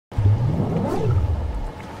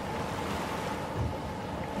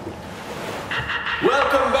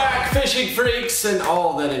fishing freaks and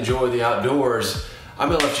all that enjoy the outdoors. I'm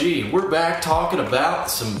LFG. We're back talking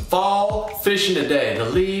about some fall fishing today. The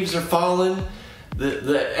leaves are falling,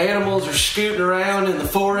 the animals are scooting around in the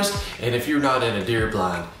forest, and if you're not in a deer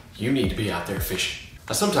blind, you need to be out there fishing.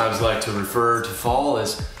 I sometimes like to refer to fall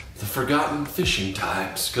as the forgotten fishing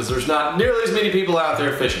times because there's not nearly as many people out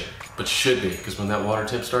there fishing, but you should be, because when that water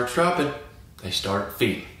temp starts dropping, they start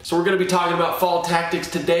feeding. So we're going to be talking about fall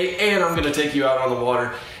tactics today, and I'm going to take you out on the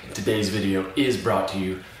water. And today's video is brought to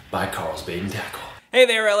you by Carl's Bait and Tackle. Hey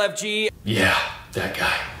there, LFG. Yeah, that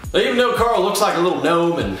guy. Now, even though Carl looks like a little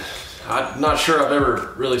gnome, and I'm not sure I've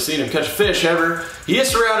ever really seen him catch a fish ever, he is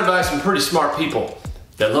surrounded by some pretty smart people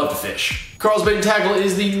that love to fish. Carl's Bait and Tackle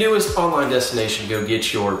is the newest online destination to go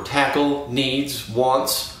get your tackle needs,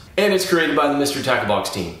 wants, and it's created by the Mr. Tackle Box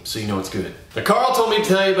team, so you know it's good. Now, Carl told me to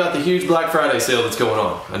tell you about the huge Black Friday sale that's going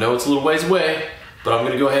on. I know it's a little ways away, but I'm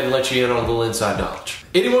going to go ahead and let you in on a little inside knowledge.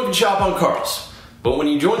 Anyone can shop on Carl's, but when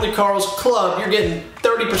you join the Carl's Club, you're getting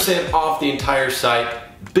 30% off the entire site.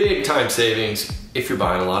 Big time savings if you're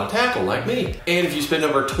buying a lot of tackle like me. And if you spend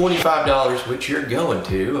over $25, which you're going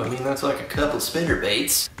to, I mean, that's like a couple spinner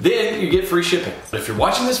baits, then you get free shipping. But if you're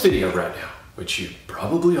watching this video right now, which you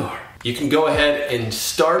probably are, you can go ahead and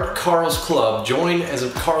start Carl's Club, join as a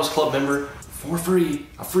Carl's Club member for free,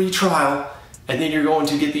 a free trial, and then you're going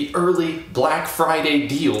to get the early Black Friday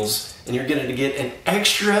deals, and you're going to get an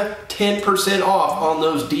extra 10% off on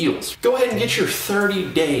those deals. Go ahead and get your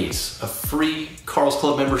 30 days of free Carl's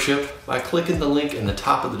Club membership by clicking the link in the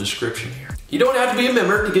top of the description here. You don't have to be a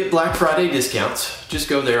member to get Black Friday discounts. Just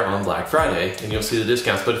go there on Black Friday and you'll see the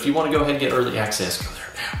discounts. But if you want to go ahead and get early access, go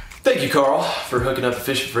there now. Thank you, Carl, for hooking up the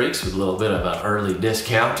fishing freaks with a little bit of an early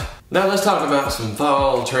discount. Now let's talk about some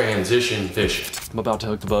fall transition fishing. I'm about to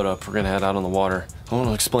hook the boat up. We're gonna head out on the water. I want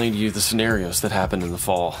to explain to you the scenarios that happen in the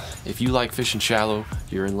fall. If you like fishing shallow,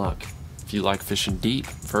 you're in luck. If you like fishing deep,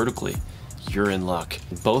 vertically, you're in luck.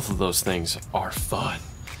 Both of those things are fun.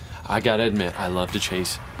 I gotta admit, I love to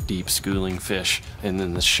chase deep schooling fish. And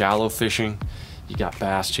then the shallow fishing, you got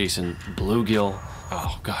bass chasing bluegill.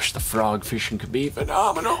 Oh gosh, the frog fishing could be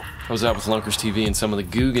phenomenal. I was out with Lunkers TV and some of the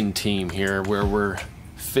Guggen team here where we're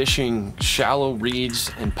fishing shallow reeds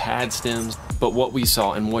and pad stems. But what we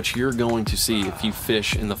saw and what you're going to see if you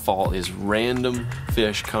fish in the fall is random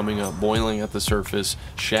fish coming up, boiling at the surface,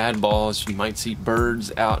 shad balls. You might see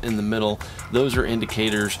birds out in the middle. Those are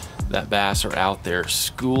indicators that bass are out there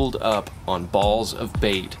schooled up on balls of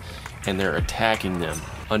bait and they're attacking them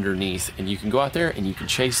underneath. And you can go out there and you can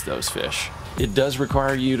chase those fish. It does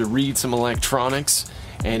require you to read some electronics,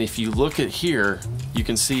 and if you look at here, you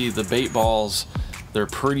can see the bait balls, they're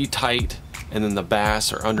pretty tight, and then the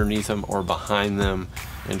bass are underneath them or behind them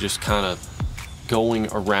and just kind of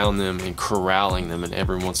going around them and corralling them, and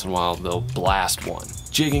every once in a while they'll blast one.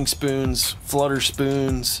 Jigging spoons, flutter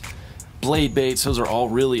spoons, blade baits, those are all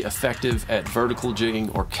really effective at vertical jigging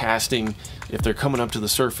or casting. If they're coming up to the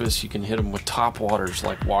surface, you can hit them with top waters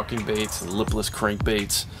like walking baits and lipless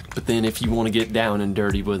crankbaits. But then if you want to get down and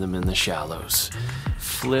dirty with them in the shallows,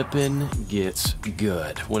 flipping gets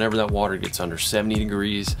good. Whenever that water gets under 70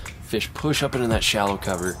 degrees, fish push up into that shallow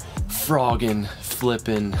cover, frogging,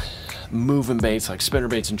 flipping, moving baits like spinner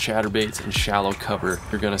baits and chatter baits in shallow cover.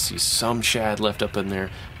 You're gonna see some shad left up in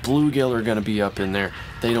there. Bluegill are gonna be up in there.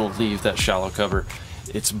 They don't leave that shallow cover.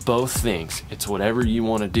 It's both things. It's whatever you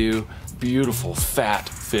wanna do. Beautiful fat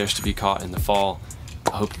fish to be caught in the fall.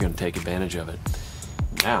 I hope you're gonna take advantage of it.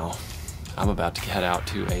 Now, I'm about to head out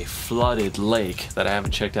to a flooded lake that I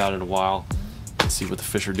haven't checked out in a while and see what the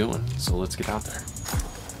fish are doing. So let's get out there.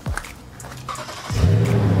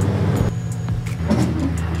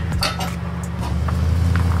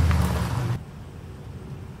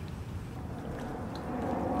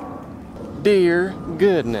 Dear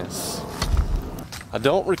goodness. I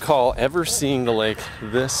don't recall ever seeing the lake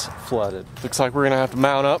this flooded. Looks like we're gonna have to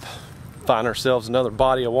mount up, find ourselves another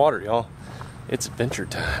body of water, y'all. It's adventure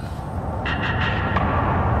time.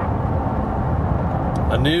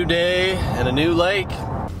 A new day and a new lake.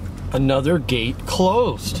 Another gate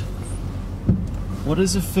closed. What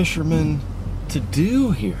is a fisherman to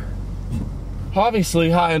do here?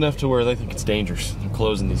 Obviously high enough to where they think it's dangerous. They're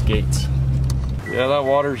closing these gates. Yeah, that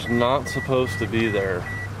water's not supposed to be there.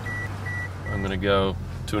 I'm gonna go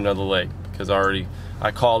to another lake because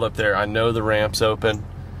I called up there. I know the ramp's open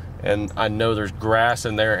and I know there's grass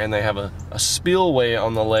in there, and they have a spillway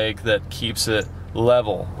on the lake that keeps it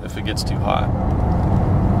level if it gets too hot.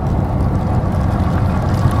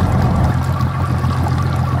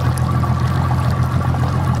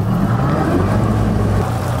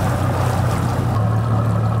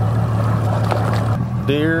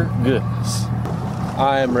 Dear goodness.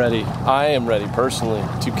 I am ready personally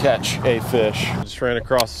to catch a fish. Just ran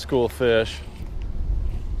across a school of fish.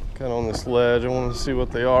 Kind of on this ledge. I wanted to see what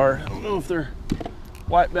they are. I don't know if they're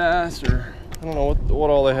white bass or I don't know what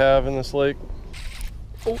all they have in this lake.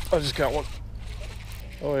 Oh, I just got one.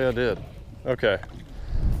 Oh yeah, I did. Okay.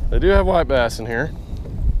 They do have white bass in here.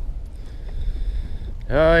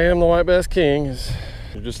 I am the white bass king.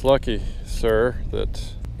 You're just lucky, sir,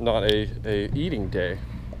 that not a eating day.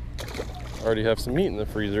 I already have some meat in the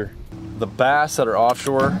freezer. The bass that are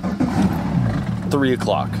offshore, 3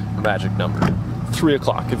 o'clock, magic number. 3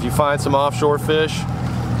 o'clock. If you find some offshore fish,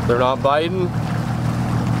 they're not biting,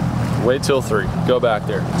 wait till 3. Go back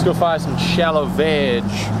there. Let's go find some shallow veg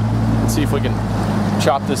and see if we can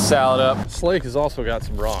chop this salad up. This lake has also got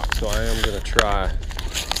some rocks, so I am gonna try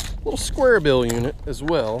a little square bill unit as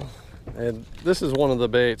well. And this is one of the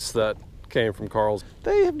baits that came from Carl's.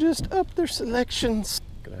 They have just upped their selections.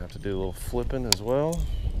 Gonna have to do a little flipping as well.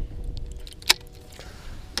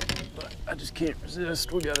 But I just can't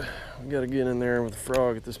resist. We gotta get in there with the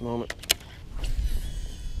frog at this moment.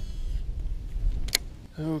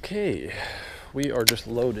 Okay, we are just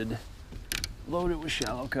loaded with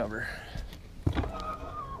shallow cover.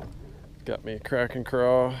 Got me a Kraken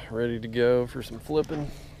craw ready to go for some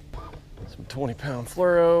flipping. Some 20-pound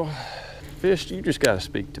fluoro. Fish, you just gotta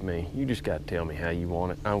speak to me. You just gotta tell me how you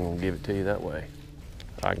want it. I'm gonna give it to you that way.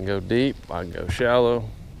 I can go deep, I can go shallow.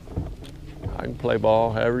 I can play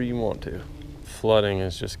ball however you want to. Flooding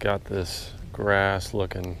has just got this grass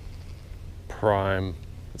looking prime.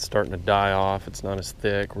 It's starting to die off. It's not as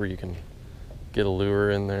thick where you can get a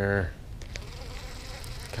lure in there.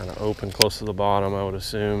 Kind of open close to the bottom, I would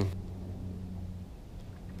assume.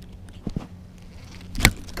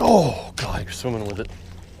 Oh God, you're swimming with it.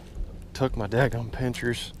 Took my daggum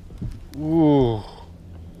pinchers. Ooh.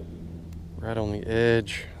 Right on the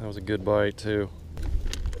edge. That was a good bite too.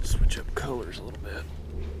 Switch up colors a little bit.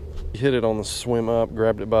 He hit it on the swim up,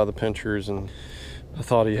 grabbed it by the pinchers, and I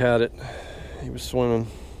thought he had it. He was swimming.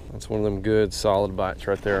 That's one of them good solid bites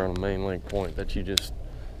right there on a main link point that you just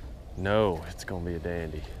know it's gonna be a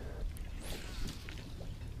dandy.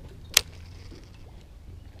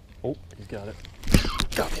 Oh, he's got it.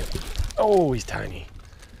 Got him. Oh, he's tiny.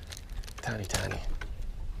 Tiny, tiny.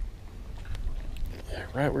 Yeah,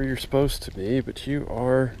 right where you're supposed to be, but you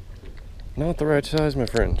are not the right size, my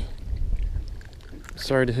friend.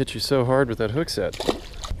 Sorry to hit you so hard with that hook set.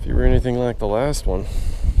 If you were anything like the last one,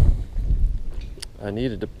 I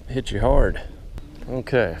needed to hit you hard.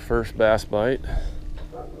 Okay, first bass bite.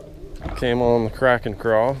 Came on the Kraken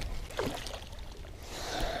craw.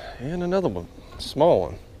 And another one, small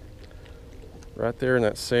one. Right there in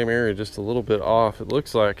that same area, just a little bit off. It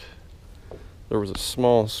looks like there was a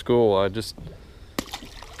small school. I just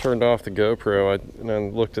turned off the GoPro and I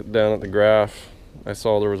looked down at the graph. I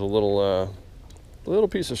saw there was a little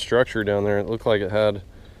piece of structure down there. It looked like it had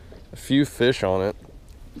a few fish on it.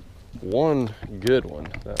 One good one.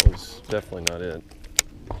 That was definitely not it.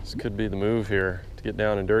 This could be the move here to get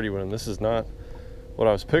down and dirty with them. This is not what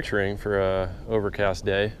I was picturing for a overcast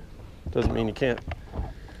day. Doesn't mean you can't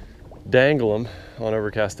dangle them on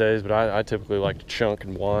overcast days, but I typically like to chunk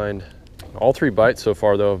and wind. All 3 bites so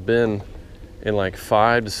far though have been in like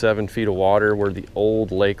 5 to 7 feet of water where the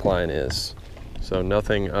old lake line is. So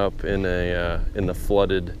nothing up in the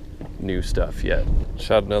flooded new stuff yet.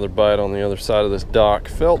 Shot another bite on the other side of this dock.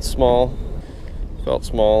 Felt small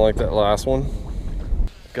like that last one.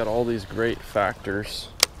 Got all these great factors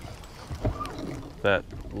that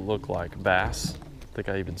look like bass. I think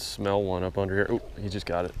I even smell one up under here. Oh, he just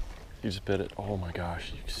got it. He just bit it. Oh my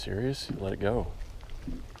gosh, you serious? Let it go.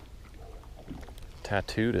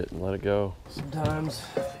 Tattooed it and let it go. Sometimes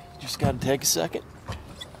you just gotta take a second,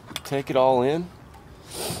 take it all in,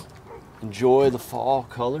 enjoy the fall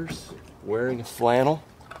colors, wearing a flannel,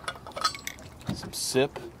 some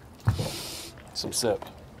sip,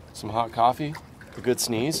 some hot coffee, a good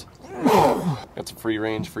sneeze. Got some free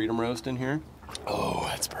range freedom roast in here. Oh,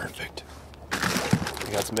 that's perfect.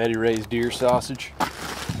 I got some Eddie Ray's deer sausage,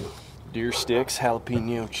 deer sticks,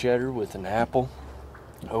 jalapeno cheddar with an apple,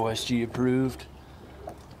 OSG approved.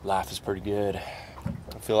 Life is pretty good.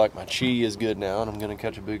 I feel like my chi is good now and I'm gonna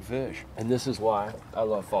catch a big fish. And this is why I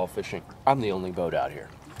love fall fishing. I'm the only boat out here.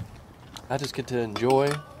 I just get to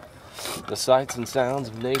enjoy the sights and sounds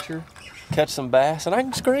of nature, catch some bass, and I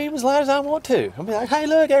can scream as loud as I want to. I'll be like, hey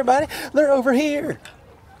look everybody, they're over here.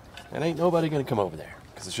 And ain't nobody gonna come over there,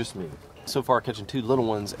 because it's just me. So far catching 2 little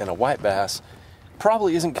ones and a white bass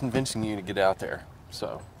probably isn't convincing you to get out there.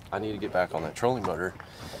 So I need to get back on that trolling motor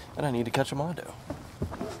and I need to catch a mondo.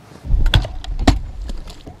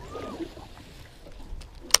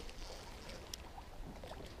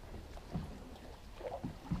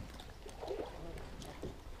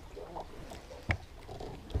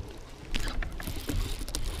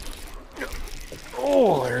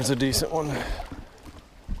 Oh, there's a decent one.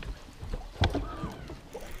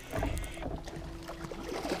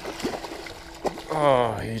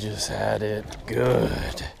 Oh, he just had it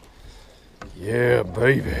good. Yeah,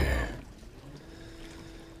 baby.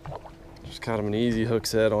 Just caught him an easy hook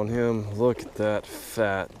set on him. Look at that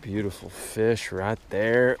fat, beautiful fish right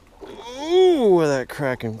there. Ooh, that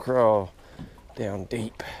cracking crawl down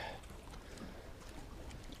deep.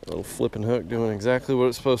 A little flipping hook doing exactly what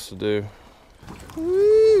it's supposed to do.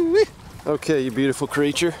 Woo-wee. Okay, you beautiful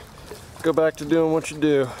creature. Go back to doing what you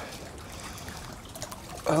do.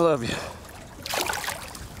 I love you.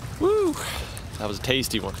 Woo! That was a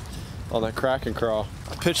tasty one on that cracking crawl.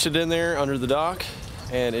 I pitched it in there under the dock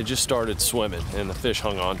and it just started swimming and the fish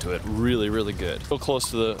hung on to it really, really good. Real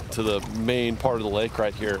close to the main part of the lake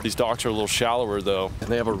right here. These docks are a little shallower though, and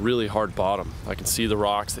they have a really hard bottom. I can see the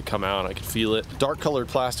rocks that come out, I can feel it. Dark colored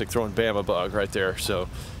plastic throwing Bama bug right there. So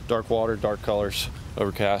dark water, dark colors,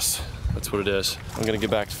 overcast, that's what it is. I'm gonna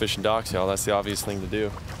get back to fishing docks, y'all. That's the obvious thing to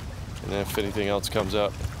do. And then if anything else comes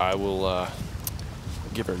up, I will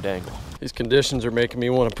give her a dangle. These conditions are making me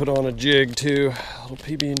want to put on a jig too. A little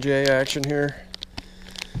PB&J action here.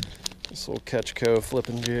 This little Catch-Co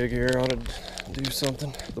flipping jig here ought to do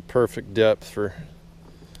something. The perfect depth for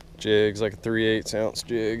jigs, like a 3/8 ounce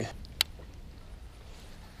jig.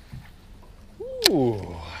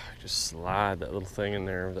 Ooh, just slide that little thing in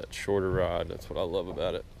there with that shorter rod. That's what I love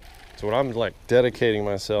about it. So when I'm like dedicating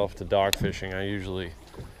myself to dock fishing, I usually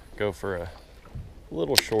go for a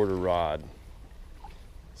little shorter rod.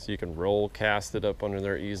 So you can roll cast it up under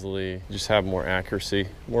there easily. Just have more accuracy,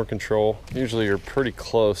 more control. Usually you're pretty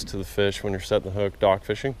close to the fish when you're setting the hook dock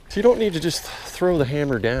fishing. So you don't need to just throw the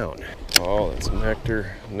hammer down. Oh, that's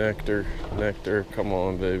nectar, nectar, nectar. Come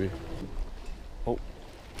on, baby. Oh,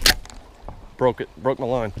 broke it, broke my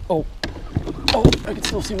line. Oh, oh, I can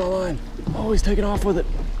still see my line. Oh, he's taking off with it.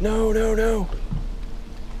 No, no, no.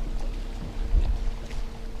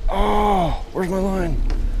 Oh, where's my line?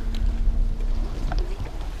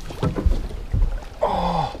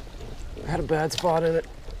 Oh, I had a bad spot in it.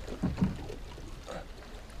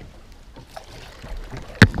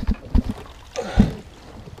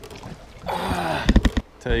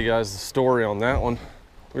 Tell you guys the story on that one.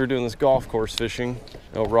 We were doing this golf course fishing.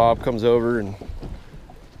 You know, Rob comes over and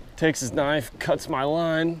takes his knife, cuts my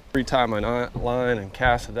line, retie my line and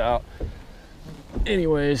cast it out.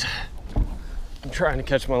 Anyways, I'm trying to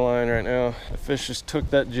catch my line right now. The fish just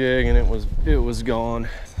took that jig and it was gone.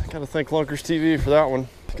 I gotta thank Lunkers TV for that one.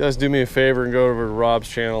 You guys do me a favor and go over to Rob's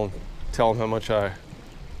channel and tell him how much I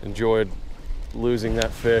enjoyed losing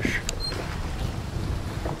that fish.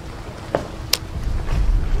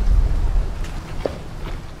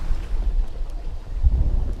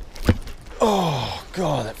 Oh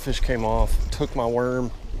God, that fish came off, took my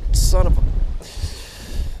worm. Son of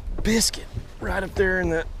a biscuit, right up there in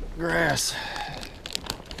that grass.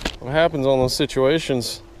 What happens on those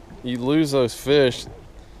situations, you lose those fish,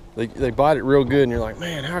 they bite it real good and you're like,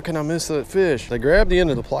 man, how can I miss that fish? They grab the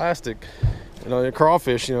end of the plastic, you know, the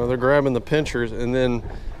crawfish, you know, they're grabbing the pinchers and then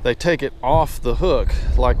they take it off the hook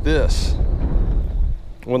like this.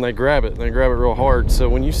 When they grab it real hard. So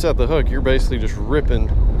when you set the hook, you're basically just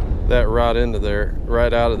ripping that right into there,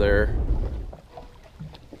 right out of there.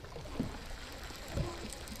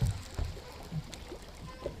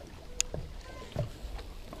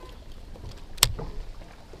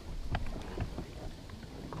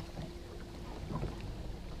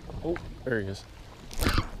 Oh, there he is.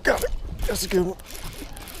 Got it. That's a good one.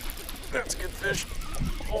 That's a good fish.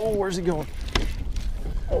 Oh, where's he going?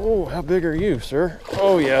 Oh, how big are you, sir?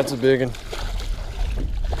 Oh, yeah, it's a big one.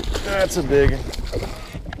 That's a big one.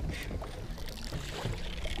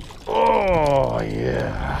 Oh,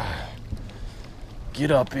 yeah.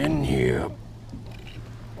 Get up in here,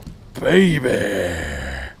 baby.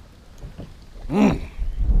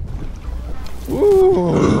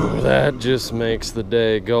 Ooh, that just makes the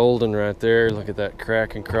day golden right there. Look at that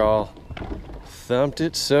crack and crawl. Thumped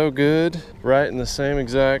it so good, right in the same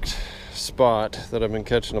exact spot that I've been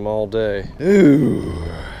catching them all day. Ooh,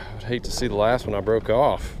 I'd hate to see the last one I broke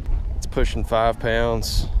off. It's pushing 5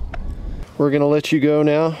 pounds. We're gonna let you go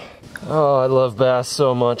now. Oh, I love bass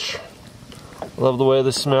so much. Love the way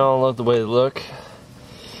they smell, love the way they look.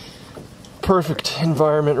 Perfect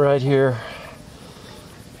environment right here.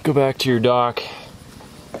 Go back to your dock,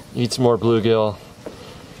 eat some more bluegill,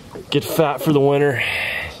 get fat for the winter,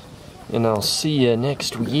 and I'll see you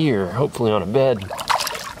next year, hopefully on a bed.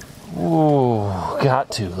 Ooh,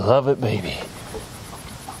 got to love it, baby.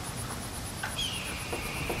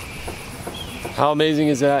 How amazing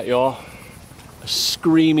is that, y'all? A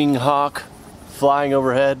screaming hawk flying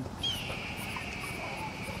overhead.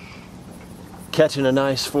 catching a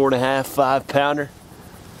nice 4.5, 5 pounder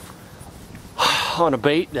on a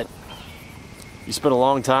bait that you spent a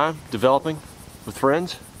long time developing with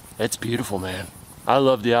friends. It's beautiful, man. I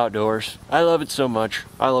love the outdoors. I love it so much.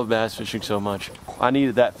 I love bass fishing so much. I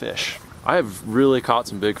needed that fish. I have really caught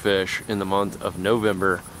some big fish in the month of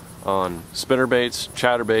November on spinner baits,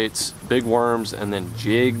 chatterbaits, big worms, and then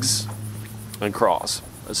jigs and craws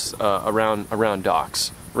around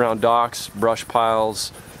docks. Around docks, brush piles,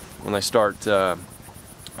 when they start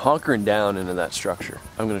hunkering down into that structure.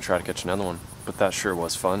 I'm gonna try to catch another one, but that sure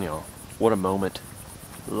was fun, y'all. What a moment.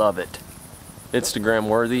 Love it. Instagram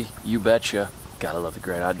worthy, you betcha. Gotta love the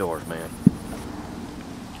great outdoors, man.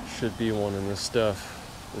 Should be one in this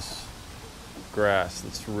stuff, this grass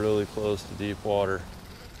that's really close to deep water.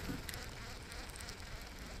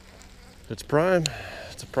 It's prime.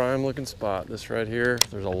 It's a prime looking spot. This right here,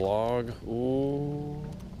 there's a log. Ooh.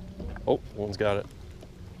 Oh, one's got it.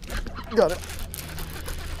 Got it.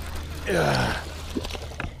 Yeah.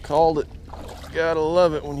 Called it. Gotta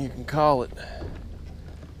love it when you can call it.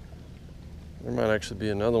 There might actually be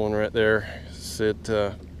another one right there.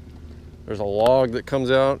 There's a log that comes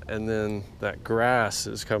out, and then that grass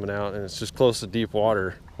is coming out, and it's just close to deep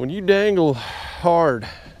water. When you dangle hard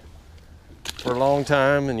for a long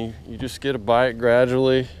time and you just get a bite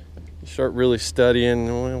gradually, you start really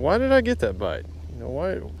studying, why did I get that bite? You know,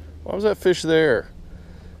 why was that fish there?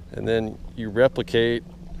 And then you replicate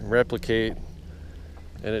and replicate,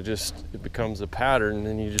 and it becomes a pattern, and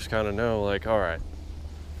then you just kind of know, like, all right,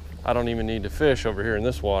 I don't even need to fish over here in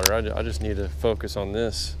this water. I just need to focus on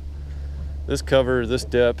this cover, this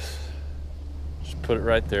depth. Just put it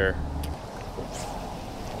right there.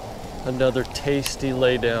 Another tasty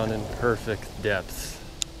lay down in perfect depth.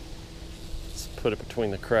 Let's put it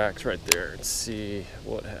between the cracks right there and see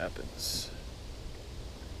what happens.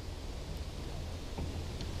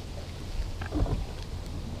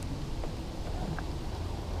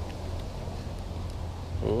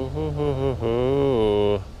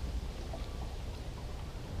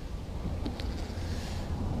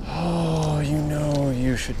 Oh, you know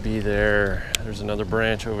you should be there. There's another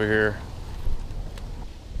branch over here.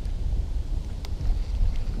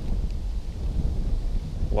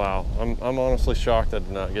 Wow, I'm honestly shocked I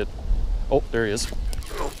did not get. Oh, there he is.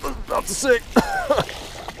 Oh, I was about to say.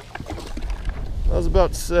 I was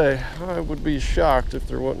about to say, I would be shocked if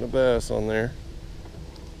there wasn't a bass on there.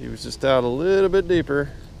 He was just out a little bit deeper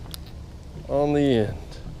on the end.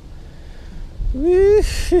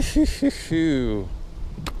 Woo-hoo-hoo-hoo.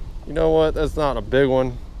 You know what? That's not a big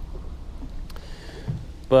one,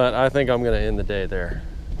 but I think I'm gonna end the day there.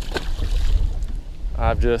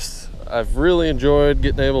 I've really enjoyed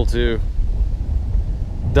getting able to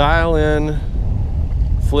dial in,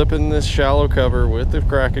 flipping this shallow cover with the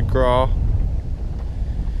cracked craw,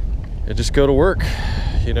 and just go to work.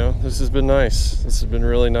 You know, this has been nice. This has been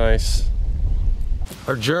really nice.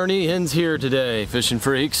 Our journey ends here today, fishing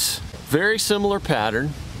freaks. Very similar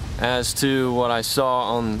pattern as to what I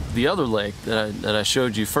saw on the other lake that I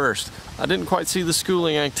showed you first. I didn't quite see the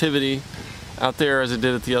schooling activity out there as it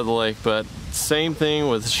did at the other lake, but same thing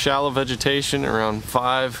with shallow vegetation around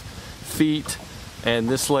 5 feet. And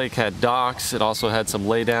this lake had docks. It also had some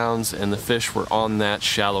laydowns, and the fish were on that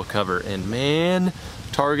shallow cover. And man,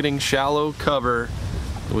 targeting shallow cover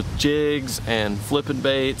with jigs and flipping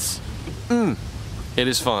baits, it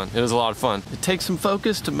is fun. It is a lot of fun. It takes some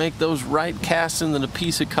focus to make those right casts into the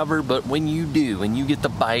piece of cover, but when you do, and you get the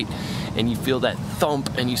bite, and you feel that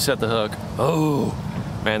thump, and you set the hook, oh,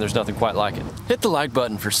 man, there's nothing quite like it. Hit the like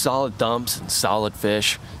button for solid thumps and solid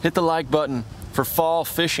fish. Hit the like button for fall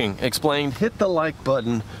fishing explained. Hit the like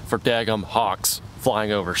button for daggum hawks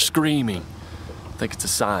flying over, screaming. I think it's a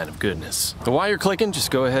sign of goodness. And while you're clicking,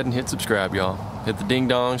 just go ahead and hit subscribe, y'all. Hit the ding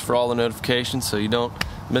dongs for all the notifications so you don't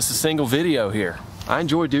miss a single video here. I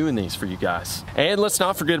enjoy doing these for you guys. And let's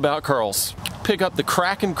not forget about Carl's. Pick up the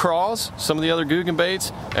Kraken craws, some of the other Googan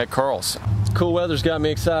baits at Carl's. Cool weather's got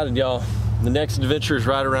me excited, y'all. The next adventure is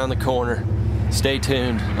right around the corner. Stay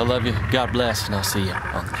tuned. I love you. God bless, and I'll see you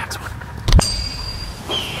on the next one.